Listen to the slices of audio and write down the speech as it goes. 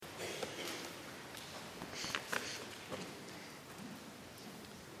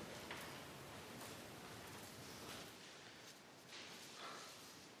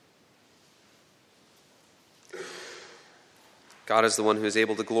God is the one who is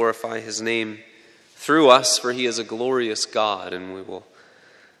able to glorify his name through us, for he is a glorious God, and we will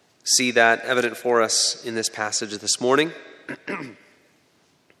see that evident for us in this passage this morning.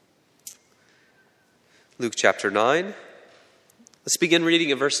 Luke chapter 9. Let's begin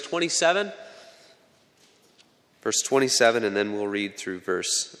reading at verse 27. Verse 27, and then we'll read through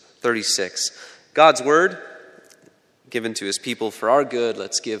verse 36. God's word, given to his people for our good,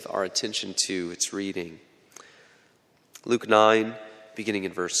 let's give our attention to its reading. Luke 9, beginning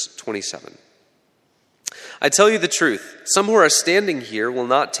in verse 27. I tell you the truth, some who are standing here will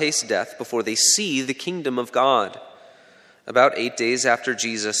not taste death before they see the kingdom of God. About 8 days after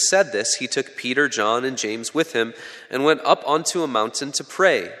Jesus said this, he took Peter, John, and James with him and went up onto a mountain to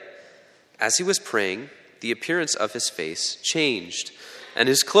pray. As he was praying, the appearance of his face changed, and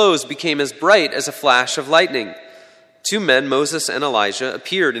his clothes became as bright as a flash of lightning. 2 men, Moses and Elijah,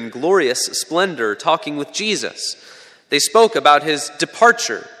 appeared in glorious splendor, talking with Jesus. They spoke about his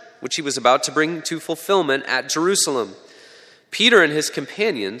departure, which he was about to bring to fulfillment at Jerusalem. Peter and his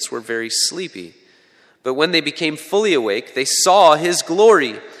companions were very sleepy, but when they became fully awake, they saw his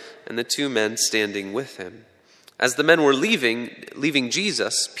glory and the 2 men standing with him. As the men were leaving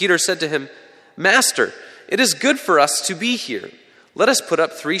Jesus, Peter said to him, "Master, it is good for us to be here. Let us put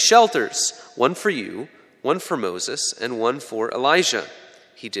up 3 shelters, one for you, one for Moses, and one for Elijah."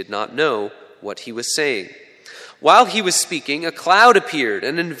 He did not know what he was saying. While he was speaking, a cloud appeared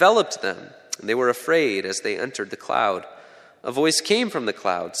and enveloped them, and they were afraid as they entered the cloud. A voice came from the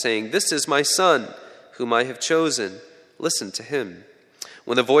cloud, saying, "This is my son, whom I have chosen. Listen to him."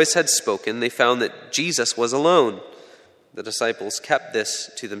 When the voice had spoken, they found that Jesus was alone. The disciples kept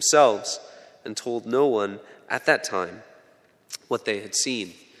this to themselves and told no one at that time what they had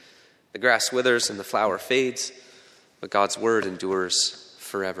seen. The grass withers and the flower fades, but God's word endures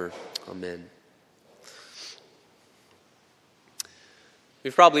forever. Amen.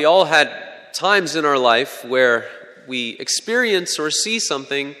 We've probably all had times in our life where we experience or see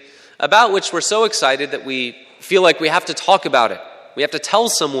something about which we're so excited that we feel like we have to talk about it. We have to tell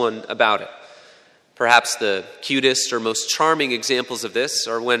someone about it. Perhaps the cutest or most charming examples of this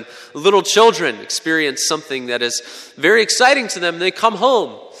are when little children experience something that is very exciting to them. They come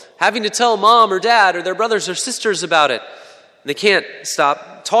home having to tell mom or dad or their brothers or sisters about it. And they can't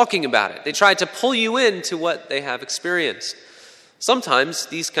stop talking about it. They try to pull you into what they have experienced. Sometimes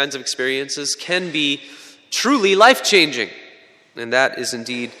these kinds of experiences can be truly life-changing. And that is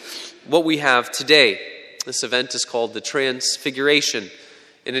indeed what we have today. This event is called the Transfiguration.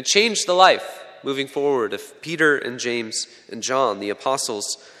 And it changed the life, moving forward, of Peter and James and John, the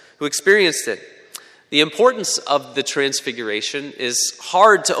apostles who experienced it. The importance of the Transfiguration is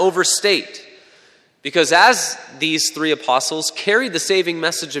hard to overstate, because as these 3 apostles carried the saving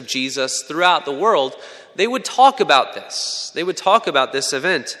message of Jesus throughout the world, they would talk about this. They would talk about this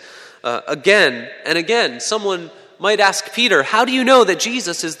event again and again. Someone might ask Peter, "How do you know that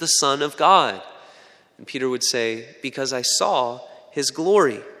Jesus is the Son of God?" And Peter would say, "Because I saw his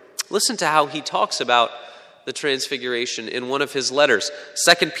glory." Listen to how he talks about the Transfiguration in one of his letters,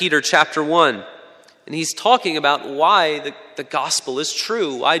 2 Peter chapter 1. And he's talking about why the gospel is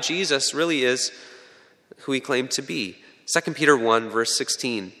true, why Jesus really is who he claimed to be. 2 Peter 1, verse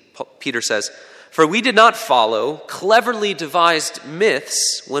 16, Peter says, "For we did not follow cleverly devised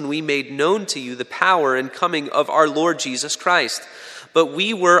myths when we made known to you the power and coming of our Lord Jesus Christ, but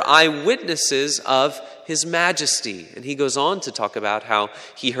we were eyewitnesses of his majesty." And he goes on to talk about how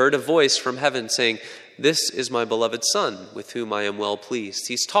he heard a voice from heaven saying, "This is my beloved Son, with whom I am well pleased."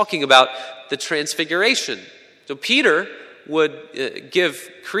 He's talking about the Transfiguration. So Peter would give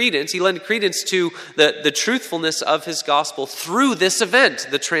credence, he lent credence to the truthfulness of his gospel through this event,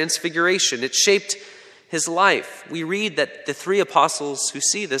 the Transfiguration. It shaped his life. We read that the 3 apostles who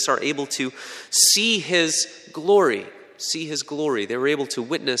see this are able to see his glory. They were able to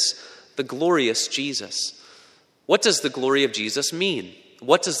witness the glorious Jesus. What does the glory of Jesus mean?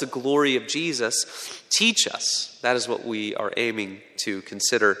 What does the glory of Jesus teach us? That is what we are aiming to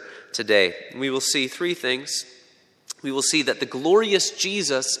consider today. We will see 3 things. We will see that the glorious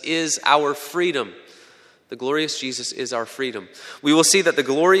Jesus is our freedom. The glorious Jesus is our freedom. We will see that the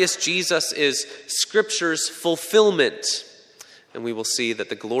glorious Jesus is Scripture's fulfillment. And we will see that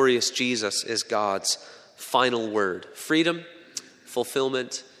the glorious Jesus is God's final word. Freedom,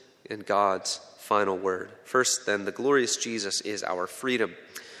 fulfillment, and God's final word. First, then, the glorious Jesus is our freedom.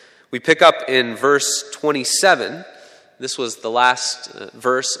 We pick up in verse 27. This was the last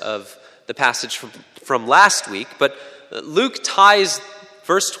verse of the passage from last week, but Luke ties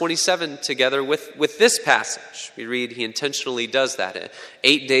verse 27 together with this passage. We read he intentionally does that.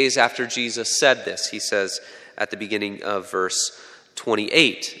 8 days after Jesus said this, he says, at the beginning of verse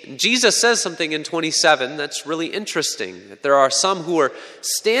 28. And Jesus says something in 27 that's really interesting, that there are some who are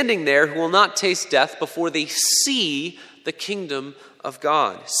standing there who will not taste death before they see the kingdom of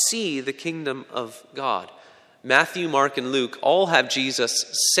God. See the kingdom of God. Matthew, Mark, and Luke all have Jesus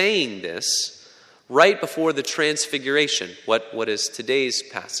saying this right before the transfiguration, what is today's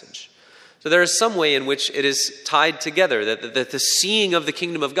passage. So there is some way in which it is tied together, that the seeing of the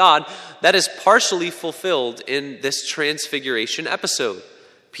kingdom of God, that is partially fulfilled in this transfiguration episode.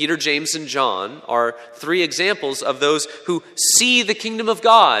 Peter, James, and John are three examples of those who see the kingdom of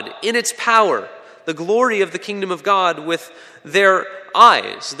God in its power, the glory of the kingdom of God with their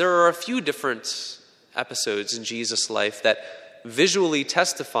eyes. There are a few different episodes in Jesus' life that visually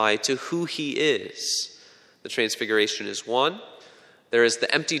testify to who he is. The transfiguration is one. There is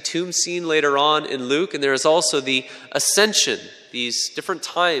the empty tomb scene later on in Luke, and there is also the ascension, these different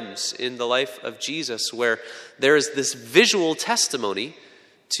times in the life of Jesus where there is this visual testimony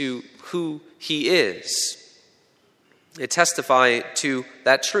to who he is. They testify to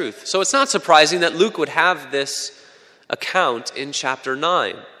that truth. So it's not surprising that Luke would have this account in chapter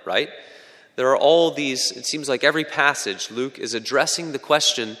 9, right? There are all these, it seems like every passage, Luke is addressing the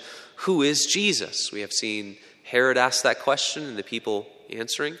question, who is Jesus? We have seen Herod ask that question and the people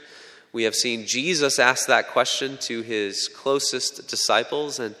answering. We have seen Jesus ask that question to his closest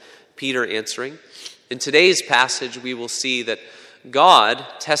disciples and Peter answering. In today's passage, we will see that God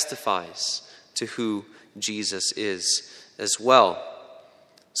testifies to who Jesus is as well.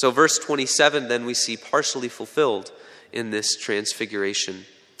 So verse 27, then we see partially fulfilled in this transfiguration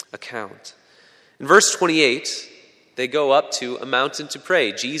account. In verse 28, they go up to a mountain to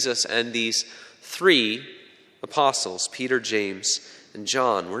pray, Jesus and these three apostles, Peter, James, and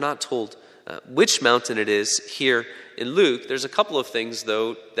John. We're not told which mountain it is here in Luke. There's a couple of things,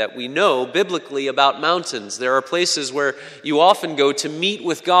 though, that we know biblically about mountains. There are places where you often go to meet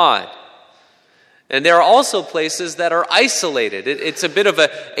with God. And there are also places that are isolated. It's a bit of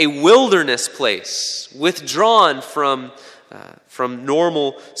a wilderness place, withdrawn from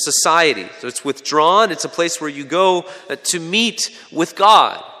normal society. So it's withdrawn. It's a place where you go to meet with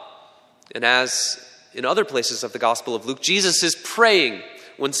God. And as in other places of the Gospel of Luke, Jesus is praying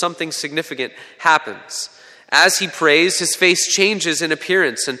when something significant happens. As he prays, his face changes in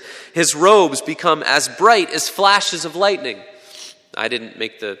appearance and his robes become as bright as flashes of lightning. I didn't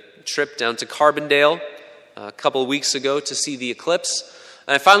make the trip down to Carbondale a couple of weeks ago to see the eclipse.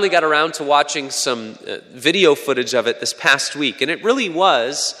 And I finally got around to watching some video footage of it this past week. And it really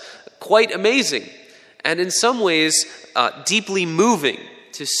was quite amazing. And in some ways, deeply moving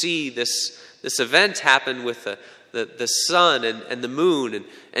to see this event happen with the sun and the moon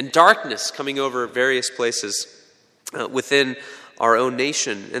and darkness coming over various places within our own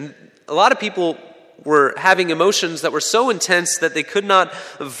nation. And a lot of people were having emotions that were so intense that they could not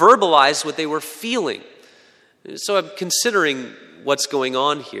verbalize what they were feeling. So I'm considering what's going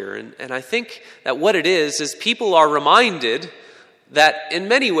on here. And I think that what it is people are reminded that in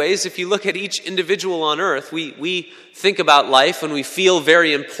many ways, if you look at each individual on earth, we think about life and we feel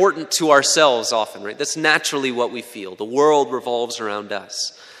very important to ourselves often, right? That's naturally what we feel. The world revolves around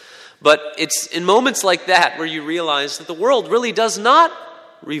us. But it's in moments like that where you realize that the world really does not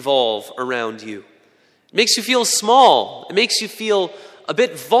revolve around you. It makes you feel small. It makes you feel a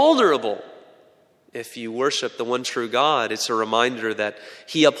bit vulnerable. If you worship the one true God, it's a reminder that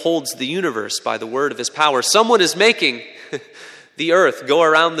he upholds the universe by the word of his power. Someone is making the earth go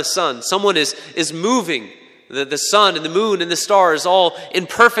around the sun. Someone is moving the sun and the moon and the stars all in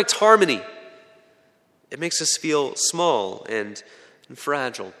perfect harmony. It makes us feel small and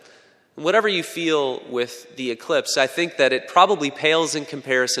fragile. Whatever you feel with the eclipse, I think that it probably pales in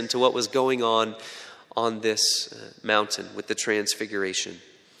comparison to what was going on this mountain with the transfiguration.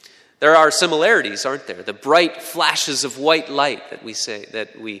 There are similarities, aren't there? The bright flashes of white light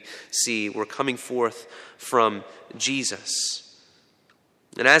that we see were coming forth from Jesus.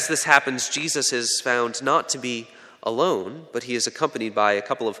 And as this happens, Jesus is found not to be alone, but he is accompanied by a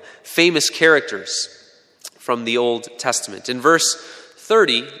couple of famous characters from the Old Testament. In verse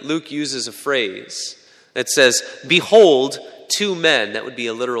 30, Luke uses a phrase that says, "Behold, two men." That would be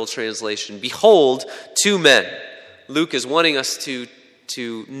a literal translation. Behold, two men. Luke is wanting us to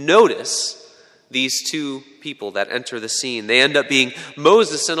notice these two people that enter the scene. They end up being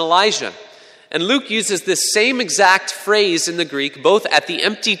Moses and Elijah. And Luke uses this same exact phrase in the Greek, both at the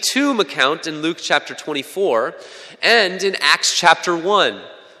empty tomb account in Luke chapter 24 and in Acts chapter 1,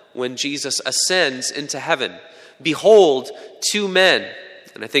 when Jesus ascends into heaven. Behold, two men.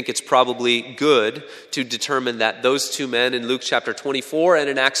 And I think it's probably good to determine that those two men in Luke chapter 24 and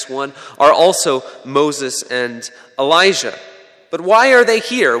in Acts 1 are also Moses and Elijah. But why are they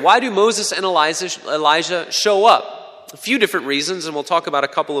here? Why do Moses and Elijah show up? A few different reasons, and we'll talk about a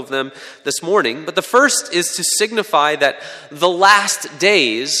couple of them this morning. But the first is to signify that the last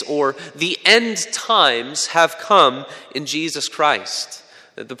days, or the end times, have come in Jesus Christ.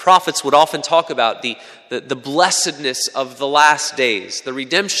 The prophets would often talk about the blessedness of the last days, the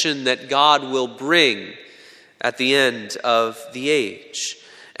redemption that God will bring at the end of the age.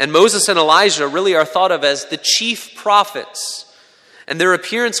 And Moses and Elijah really are thought of as the chief prophets. And their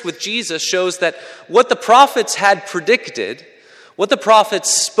appearance with Jesus shows that what the prophets had predicted, what the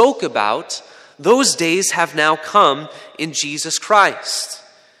prophets spoke about, those days have now come in Jesus Christ.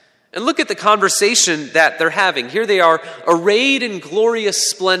 And look at the conversation that they're having. Here they are, arrayed in glorious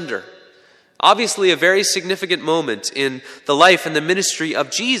splendor. Obviously a very significant moment in the life and the ministry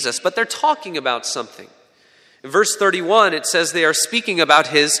of Jesus, but they're talking about something. In verse 31, it says they are speaking about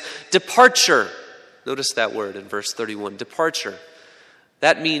his departure. Notice that word in verse 31, departure.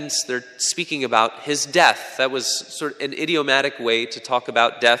 That means they're speaking about his death. That was sort of an idiomatic way to talk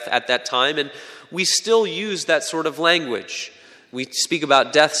about death at that time, and we still use that sort of language. We speak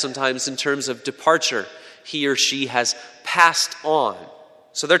about death sometimes in terms of departure. He or she has passed on.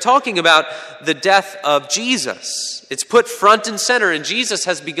 So they're talking about the death of Jesus. It's put front and center, and Jesus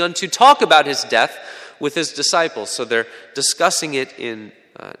has begun to talk about his death with his disciples. So they're discussing it in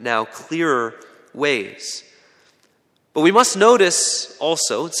now clearer ways. But we must notice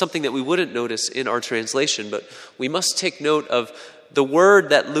also, it's something that we wouldn't notice in our translation, but we must take note of the word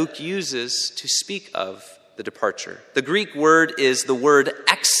that Luke uses to speak of the departure. The Greek word is the word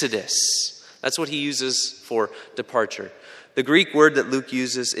exodus. That's what he uses for departure. The Greek word that Luke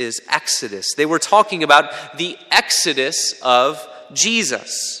uses is exodus. They were talking about the exodus of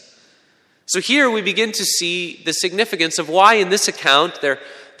Jesus. So here we begin to see the significance of why in this account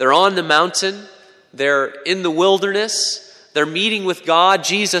they're on the mountain, they're in the wilderness, they're meeting with God.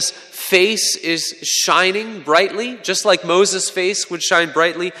 Jesus' face is shining brightly, just like Moses' face would shine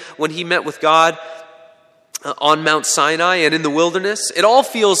brightly when he met with God on Mount Sinai and in the wilderness. It all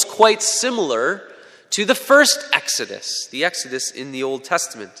feels quite similar to the first Exodus, the Exodus in the Old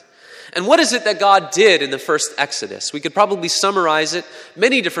Testament. And what is it that God did in the first Exodus? We could probably summarize it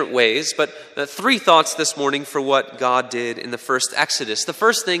many different ways, but three thoughts this morning for what God did in the first Exodus. The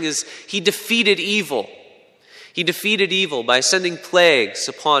first thing is he defeated evil. He defeated evil by sending plagues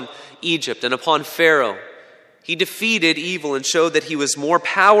upon Egypt and upon Pharaoh. He defeated evil and showed that he was more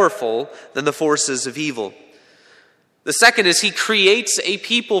powerful than the forces of evil. The second is he creates a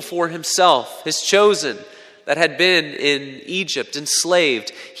people for himself, his chosen, that had been in Egypt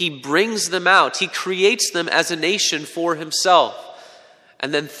enslaved. He brings them out. He creates them as a nation for himself.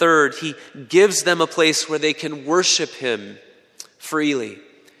 And then third, he gives them a place where they can worship him freely.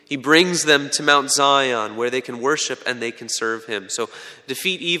 He brings them to Mount Zion where they can worship and they can serve him. So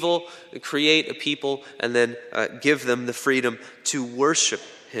defeat evil, create a people, and then give them the freedom to worship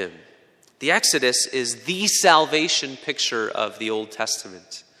him. The Exodus is the salvation picture of the Old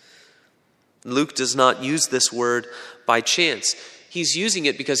Testament. Luke does not use this word by chance. He's using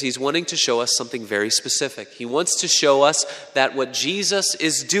it because he's wanting to show us something very specific. He wants to show us that what Jesus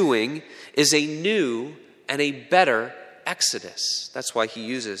is doing is a new and a better Exodus. That's why he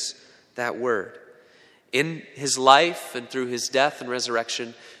uses that word. In his life and through his death and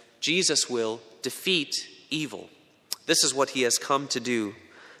resurrection, Jesus will defeat evil. This is what he has come to do,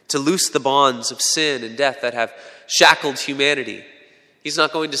 to loose the bonds of sin and death that have shackled humanity. He's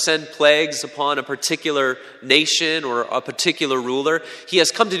not going to send plagues upon a particular nation or a particular ruler. He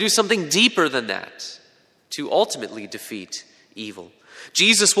has come to do something deeper than that, to ultimately defeat evil.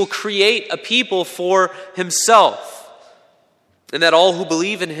 Jesus will create a people for himself, and that all who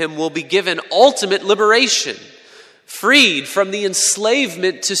believe in him will be given ultimate liberation, freed from the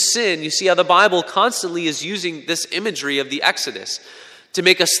enslavement to sin. You see how the Bible constantly is using this imagery of the Exodus to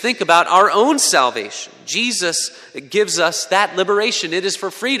make us think about our own salvation. Jesus gives us that liberation. It is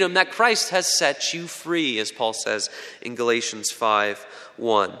for freedom that Christ has set you free, as Paul says in Galatians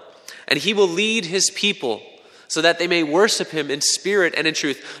 5:1. And he will lead his people so that they may worship him in spirit and in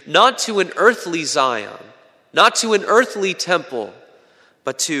truth, not to an earthly Zion, not to an earthly temple,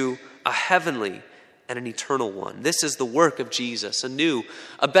 but to a heavenly and an eternal one. This is the work of Jesus,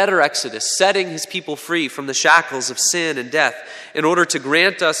 a better Exodus, setting his people free from the shackles of sin and death in order to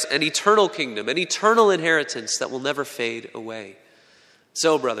grant us an eternal kingdom, an eternal inheritance that will never fade away.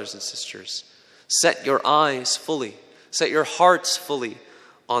 So, brothers and sisters, set your eyes fully, set your hearts fully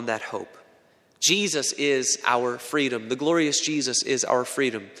on that hope. Jesus is our freedom. The glorious Jesus is our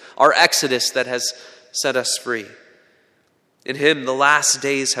freedom, our exodus that has set us free. In him, the last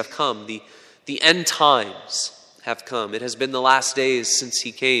days have come. The end times have come. It has been the last days since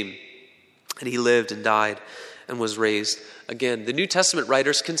he came, and he lived and died and was raised again. The New Testament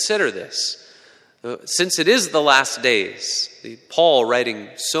writers consider this. Since it is the last days, Paul writing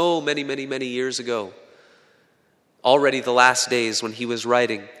so many years ago, already the last days when he was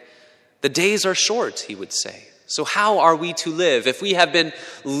writing, the days are short, he would say. So how are we to live? If we have been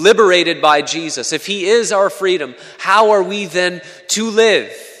liberated by Jesus, if he is our freedom, how are we then to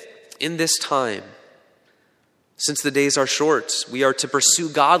live in this time? Since the days are short, we are to pursue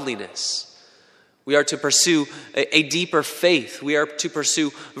godliness. We are to pursue a deeper faith. We are to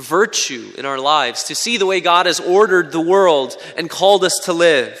pursue virtue in our lives, to see the way God has ordered the world and called us to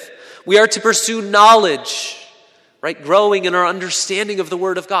live. We are to pursue knowledge, right? Growing in our understanding of the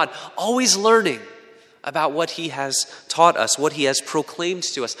Word of God, always learning about what he has taught us, what he has proclaimed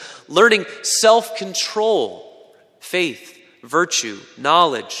to us, learning self-control, faith, virtue,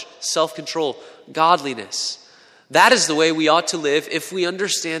 knowledge, self-control, godliness. That is the way we ought to live if we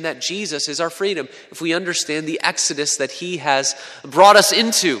understand that Jesus is our freedom, if we understand the exodus that he has brought us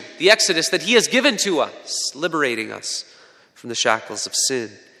into, the exodus that he has given to us, liberating us from the shackles of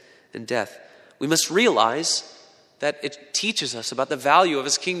sin and death. We must realize that it teaches us about the value of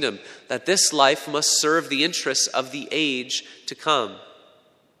his kingdom, that this life must serve the interests of the age to come,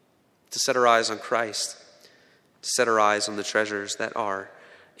 to set our eyes on Christ, to set our eyes on the treasures that are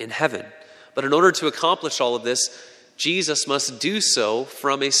in heaven. But in order to accomplish all of this, Jesus must do so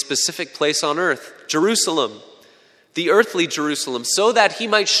from a specific place on earth, Jerusalem, the earthly Jerusalem, so that he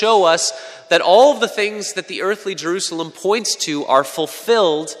might show us that all of the things that the earthly Jerusalem points to are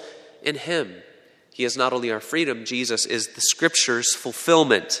fulfilled in him. He is not only our freedom, Jesus is the Scripture's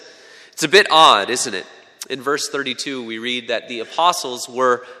fulfillment. It's a bit odd, isn't it? In verse 32, we read that the apostles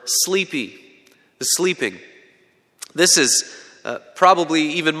were sleeping. This is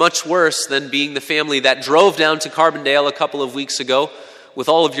probably even much worse than being the family that drove down to Carbondale a couple of weeks ago with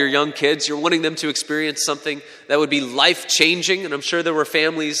all of your young kids. You're wanting them to experience something that would be life-changing, and I'm sure there were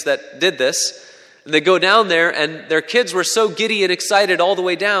families that did this. And they go down there, and their kids were so giddy and excited all the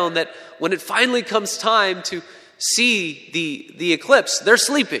way down that when it finally comes time to see the eclipse, they're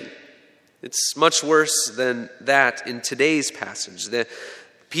sleeping. It's much worse than that in today's passage.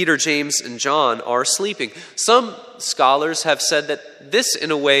 Peter, James, and John are sleeping. Some scholars have said that this,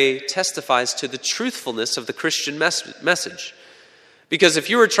 in a way, testifies to the truthfulness of the Christian message. Because if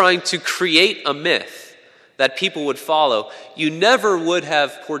you were trying to create a myth that people would follow, you never would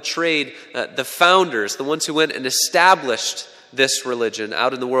have portrayed the founders, the ones who went and established this religion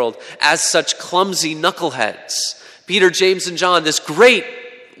out in the world, as such clumsy knuckleheads. Peter, James, and John, this great,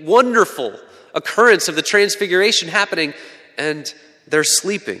 wonderful occurrence of the transfiguration happening, and they're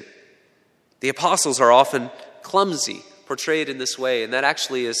sleeping. The apostles are often clumsy, portrayed in this way, and that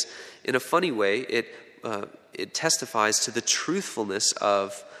actually is, in a funny way, it testifies to the truthfulness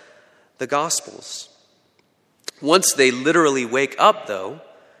of the Gospels. Once they literally wake up, though,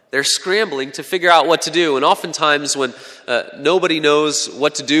 they're scrambling to figure out what to do. And oftentimes when nobody knows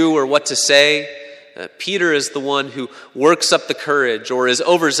what to do or what to say, Peter is the one who works up the courage or is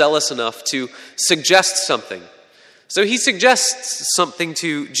overzealous enough to suggest something. So he suggests something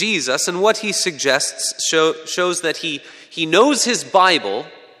to Jesus, and what he suggests shows that he knows his Bible,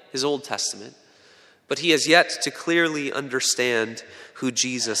 his Old Testament, but he has yet to clearly understand who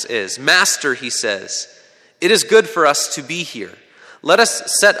Jesus is. Master, he says, it is good for us to be here. Let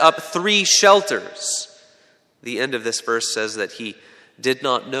us set up 3 shelters. The end of this verse says that he did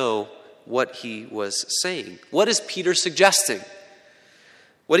not know what he was saying. What is Peter suggesting?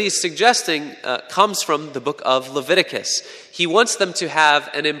 What he's suggesting comes from the book of Leviticus. He wants them to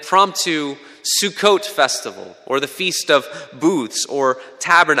have an impromptu Sukkot festival, or the Feast of Booths, or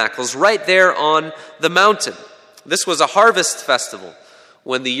Tabernacles, right there on the mountain. This was a harvest festival.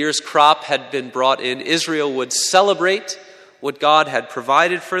 When the year's crop had been brought in, Israel would celebrate what God had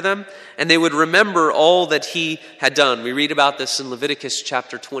provided for them, and they would remember all that he had done. We read about this in Leviticus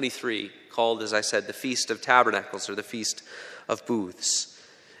chapter 23, called, as I said, the Feast of Tabernacles, or the Feast of Booths.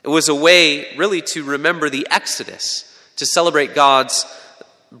 It was a way, really, to remember the Exodus, to celebrate God's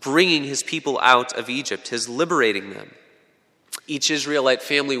bringing his people out of Egypt, his liberating them. Each Israelite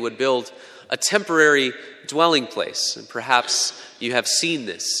family would build a temporary dwelling place, and perhaps you have seen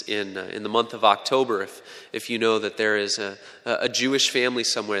this in the month of October. If you know that there is a Jewish family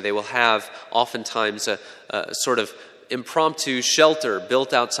somewhere, they will have oftentimes a sort of impromptu shelter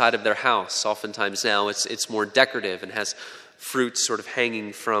built outside of their house. Oftentimes now it's more decorative and has fruit sort of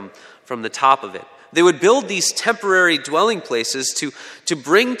hanging from the top of it. They would build these temporary dwelling places to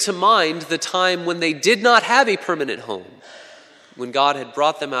bring to mind the time when they did not have a permanent home, when God had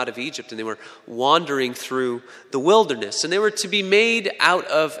brought them out of Egypt and they were wandering through the wilderness. And they were to be made out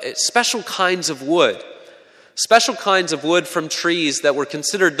of special kinds of wood from trees that were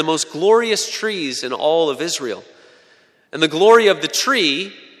considered the most glorious trees in all of Israel. And the glory of the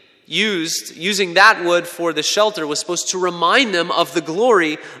tree using that wood for the shelter was supposed to remind them of the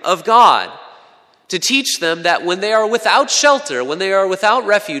glory of God, to teach them that when they are without shelter, when they are without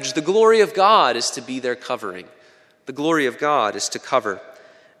refuge, the glory of God is to be their covering. The glory of God is to cover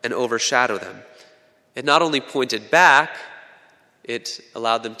and overshadow them. It not only pointed back, it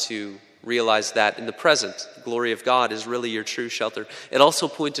allowed them to realize that in the present, the glory of God is really your true shelter. It also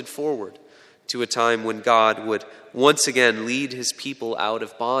pointed forward to a time when God would once again lead his people out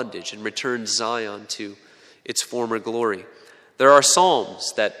of bondage and return Zion to its former glory. There are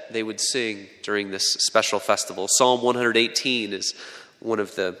psalms that they would sing during this special festival. Psalm 118 is one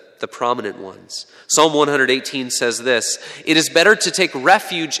of the prominent ones. Psalm 118 says this: "It is better to take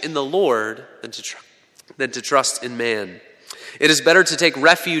refuge in the Lord than to trust in man. It is better to take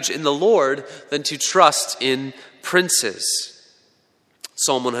refuge in the Lord than to trust in princes."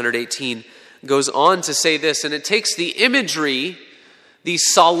 Psalm 118 goes on to say this, and it takes the imagery, the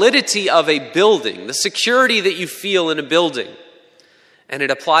solidity of a building, the security that you feel in a building, and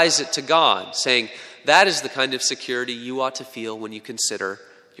it applies it to God, saying that is the kind of security you ought to feel when you consider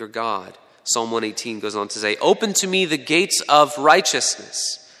your God. Psalm 118 goes on to say, "Open to me the gates of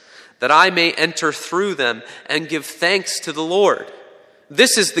righteousness, that I may enter through them and give thanks to the Lord.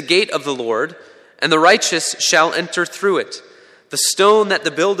 This is the gate of the Lord, and the righteous shall enter through it. The stone that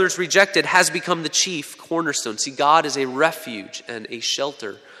the builders rejected has become the chief cornerstone." See, God is a refuge and a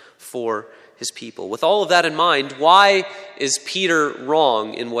shelter for his people. With all of that in mind, why is Peter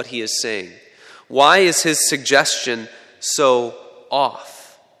wrong in what he is saying? Why is his suggestion so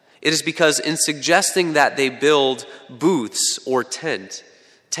off? It is because in suggesting that they build booths or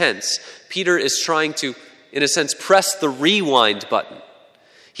tents, Peter is trying to, in a sense, press the rewind button.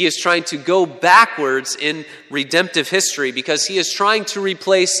 He is trying to go backwards in redemptive history because he is trying to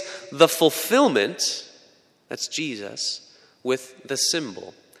replace the fulfillment, that's Jesus, with the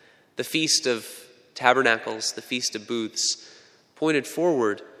symbol. The Feast of Tabernacles, the Feast of Booths, pointed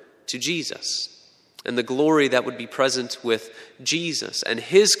forward to Jesus and the glory that would be present with Jesus and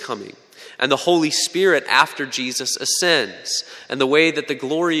his coming, and the Holy Spirit after Jesus ascends, and the way that the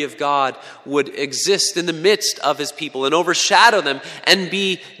glory of God would exist in the midst of his people and overshadow them and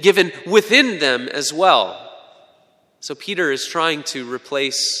be given within them as well. So Peter is trying to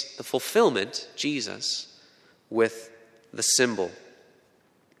replace the fulfillment, Jesus, with the symbol.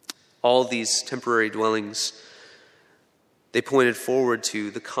 All these temporary dwellings, they pointed forward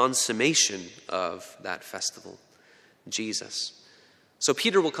to the consummation of that festival, Jesus. So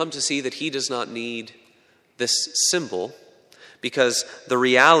Peter will come to see that he does not need this symbol because the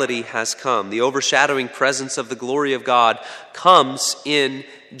reality has come. The overshadowing presence of the glory of God comes in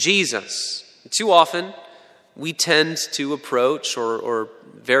Jesus. Too often, we tend to approach, or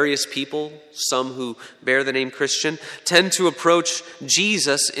various people, some who bear the name Christian, tend to approach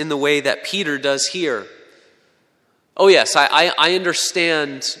Jesus in the way that Peter does here. Oh yes, I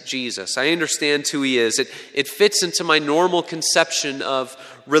understand Jesus. I understand who he is. It fits into my normal conception of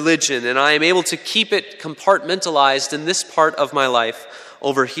religion, and I am able to keep it compartmentalized in this part of my life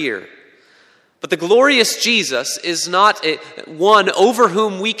over here. But the glorious Jesus is not one over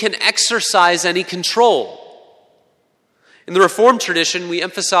whom we can exercise any control. In the Reformed tradition, we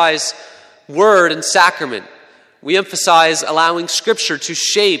emphasize word and sacrament. We emphasize allowing Scripture to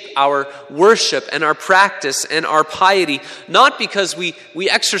shape our worship and our practice and our piety, not because we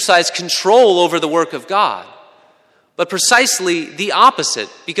exercise control over the work of God, but precisely the opposite,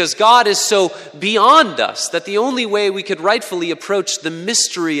 because God is so beyond us that the only way we could rightfully approach the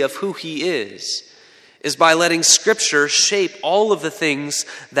mystery of who he is by letting Scripture shape all of the things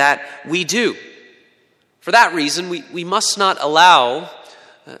that we do. For that reason, we must not allow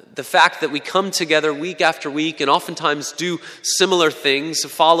the fact that we come together week after week and oftentimes do similar things,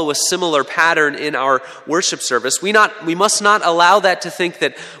 follow a similar pattern in our worship service. We must not allow that to think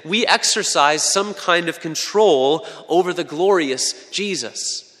that we exercise some kind of control over the glorious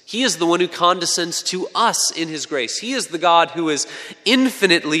Jesus. He is the one who condescends to us in his grace. He is the God who is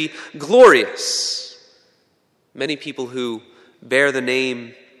infinitely glorious. Many people who bear the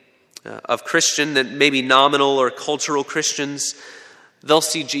name of Christian, that may be nominal or cultural Christians, they'll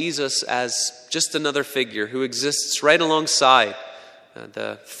see Jesus as just another figure who exists right alongside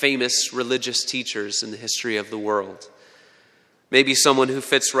the famous religious teachers in the history of the world. maybe someone who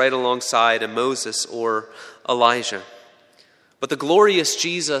fits right alongside a Moses or Elijah. But the glorious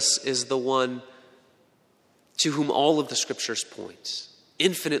Jesus is the one to whom all of the scriptures point.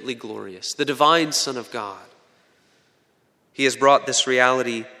 Infinitely glorious, the divine Son of God. He has brought this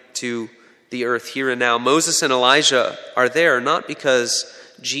reality to the earth here and now. Moses and Elijah are there not because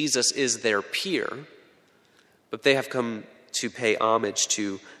Jesus is their peer, but they have come to pay homage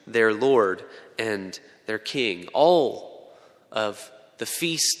to their Lord and their King. All of the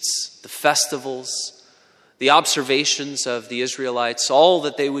feasts, the festivals, the observations of the Israelites, all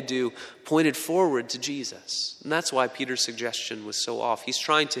that they would do pointed forward to Jesus. And that's why Peter's suggestion was so off. He's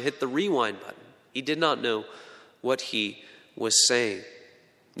trying to hit the rewind button. He did not know what he was saying.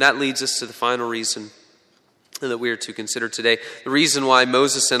 That leads us to the final reason that we are to consider today. The reason why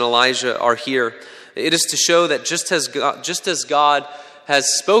Moses and Elijah are here. It is to show that just as God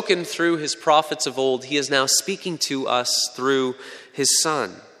has spoken through his prophets of old, he is now speaking to us through his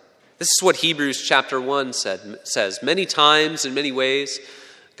Son. This is what Hebrews chapter 1 says. Many times, in many ways,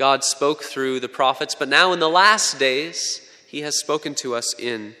 God spoke through the prophets, but now in the last days, he has spoken to us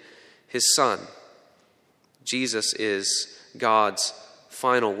in his Son. Jesus is God's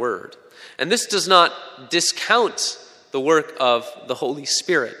final word. And this does not discount the work of the Holy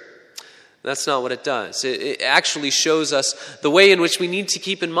Spirit. That's not what it does. It actually shows us the way in which we need to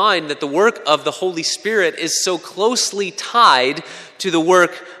keep in mind that the work of the Holy Spirit is so closely tied to the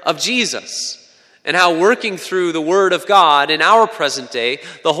work of Jesus. And how working through the Word of God in our present day,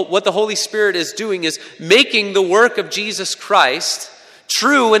 what the Holy Spirit is doing is making the work of Jesus Christ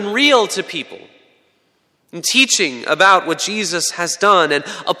true and real to people. And teaching about what Jesus has done and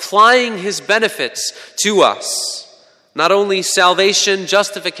applying his benefits to us. Not only salvation,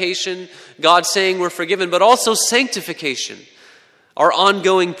 justification, God saying we're forgiven, but also sanctification, our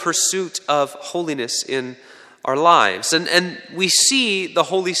ongoing pursuit of holiness in our lives. And we see the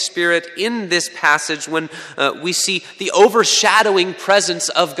Holy Spirit in this passage when we see the overshadowing presence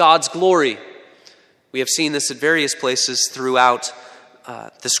of God's glory. We have seen this at various places throughout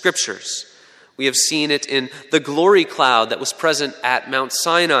the Scriptures. We have seen it in the glory cloud that was present at Mount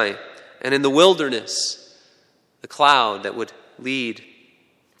Sinai and in the wilderness, the cloud that would lead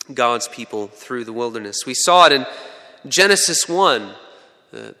God's people through the wilderness. We saw it in Genesis 1,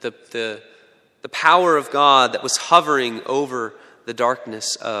 the power of God that was hovering over the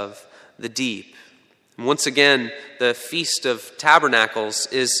darkness of the deep. And once again, the Feast of Tabernacles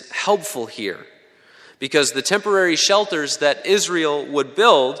is helpful here because the temporary shelters that Israel would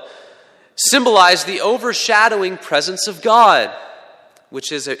build symbolize the overshadowing presence of God,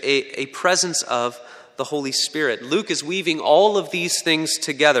 which is a presence of the Holy Spirit. Luke is weaving all of these things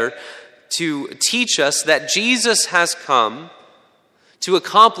together to teach us that Jesus has come to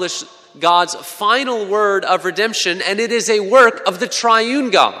accomplish God's final word of redemption, and it is a work of the triune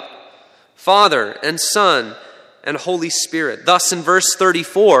God, Father and Son and Holy Spirit. Thus, in verse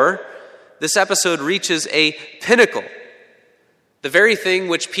 34, this episode reaches a pinnacle. The very thing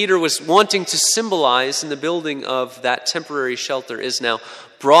which Peter was wanting to symbolize in the building of that temporary shelter is now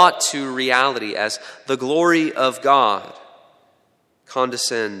brought to reality as the glory of God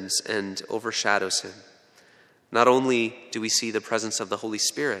condescends and overshadows him. Not only do we see the presence of the Holy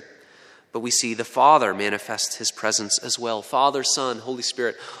Spirit, but we see the Father manifest his presence as well. Father, Son, Holy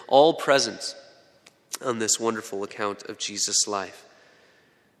Spirit, all present on this wonderful account of Jesus' life.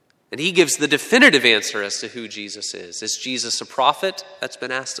 And he gives the definitive answer as to who Jesus is. Is Jesus a prophet? That's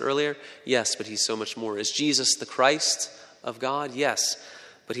been asked earlier. Yes, but he's so much more. Is Jesus the Christ of God? Yes,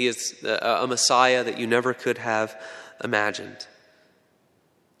 but he is a Messiah that you never could have imagined.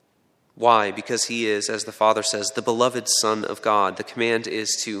 Why? Because he is, as the Father says, the beloved Son of God. The command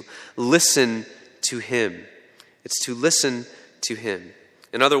is to listen to him. It's to listen to him.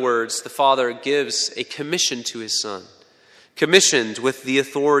 In other words, the Father gives a commission to his Son. Commissioned with the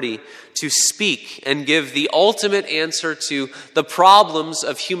authority to speak and give the ultimate answer to the problems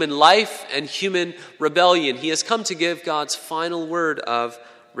of human life and human rebellion. He has come to give God's final word of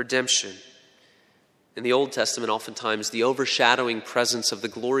redemption. In the Old Testament, oftentimes, the overshadowing presence of the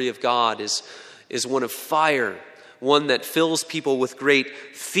glory of God is one of fire, one that fills people with great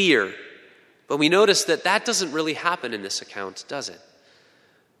fear. But we notice that doesn't really happen in this account, does it?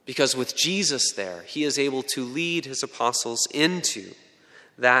 Because with Jesus there, he is able to lead his apostles into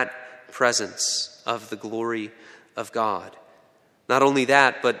that presence of the glory of God. Not only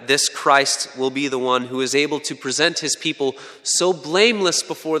that, but this Christ will be the one who is able to present his people so blameless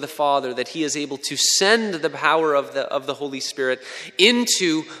before the Father that he is able to send the power of the Holy Spirit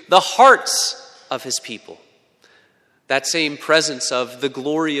into the hearts of his people. That same presence of the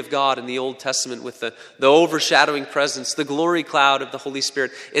glory of God in the Old Testament with the overshadowing presence, the glory cloud of the Holy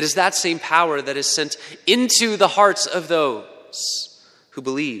Spirit. It is that same power that is sent into the hearts of those who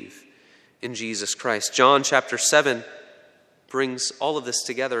believe in Jesus Christ. John chapter 7 brings all of this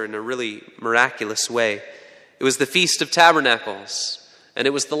together in a really miraculous way. It was the Feast of Tabernacles, and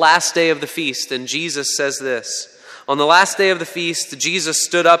it was the last day of the feast, and Jesus says this: "On the last day of the feast, Jesus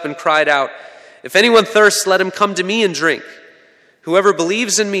stood up and cried out, 'If anyone thirsts, let him come to me and drink. Whoever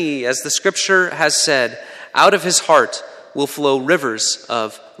believes in me, as the scripture has said, out of his heart will flow rivers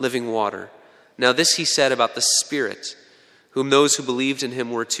of living water.' Now this he said about the Spirit, whom those who believed in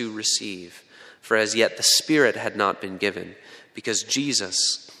him were to receive. For as yet the Spirit had not been given, because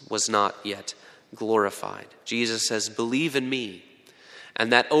Jesus was not yet glorified." Jesus says, believe in me.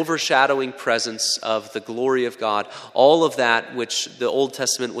 And that overshadowing presence of the glory of God, all of that which the Old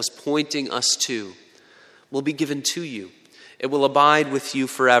Testament was pointing us to, will be given to you. It will abide with you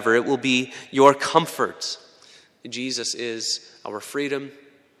forever. It will be your comfort. Jesus is our freedom.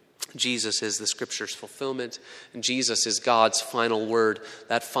 Jesus is the Scripture's fulfillment. And Jesus is God's final word.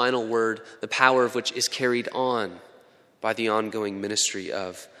 That final word, the power of which is carried on by the ongoing ministry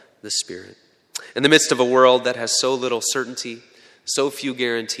of the Spirit. In the midst of a world that has so little certainty, so few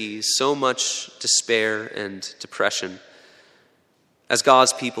guarantees, so much despair and depression, as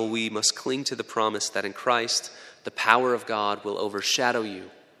God's people, we must cling to the promise that in Christ, the power of God will overshadow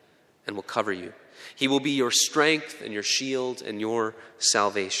you and will cover you. He will be your strength and your shield and your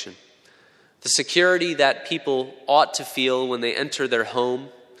salvation. The security that people ought to feel when they enter their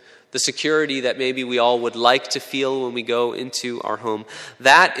home, the security that maybe we all would like to feel when we go into our home,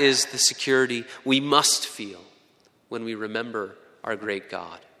 that is the security we must feel when we remember our great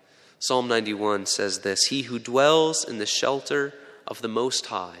God. Psalm 91 says this: "He who dwells in the shelter of the Most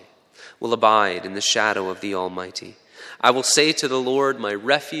High will abide in the shadow of the Almighty. I will say to the Lord, my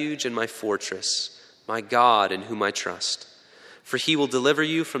refuge and my fortress, my God in whom I trust. For he will deliver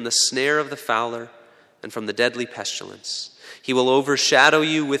you from the snare of the fowler and from the deadly pestilence. He will overshadow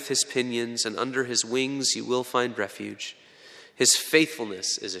you with his pinions, and under his wings you will find refuge. His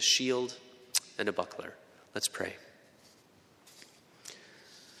faithfulness is a shield and a buckler." Let's pray.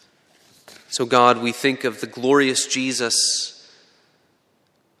 So God, we think of the glorious Jesus,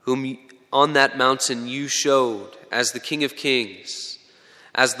 whom on that mountain you showed as the King of Kings,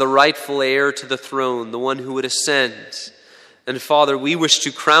 as the rightful heir to the throne, the one who would ascend. And Father, we wish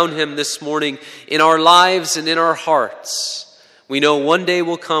to crown him this morning in our lives and in our hearts. We know one day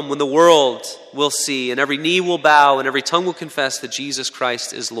will come when the world will see, and every knee will bow, and every tongue will confess that Jesus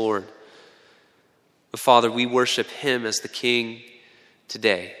Christ is Lord. But Father, we worship him as the King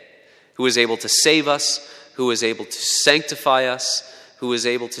today, who is able to save us, who is able to sanctify us, who is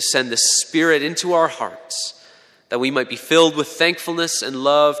able to send the Spirit into our hearts, that we might be filled with thankfulness and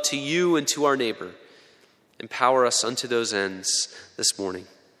love to you and to our neighbor. Empower us unto those ends this morning.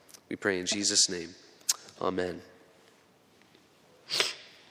 We pray in Jesus' name. Amen.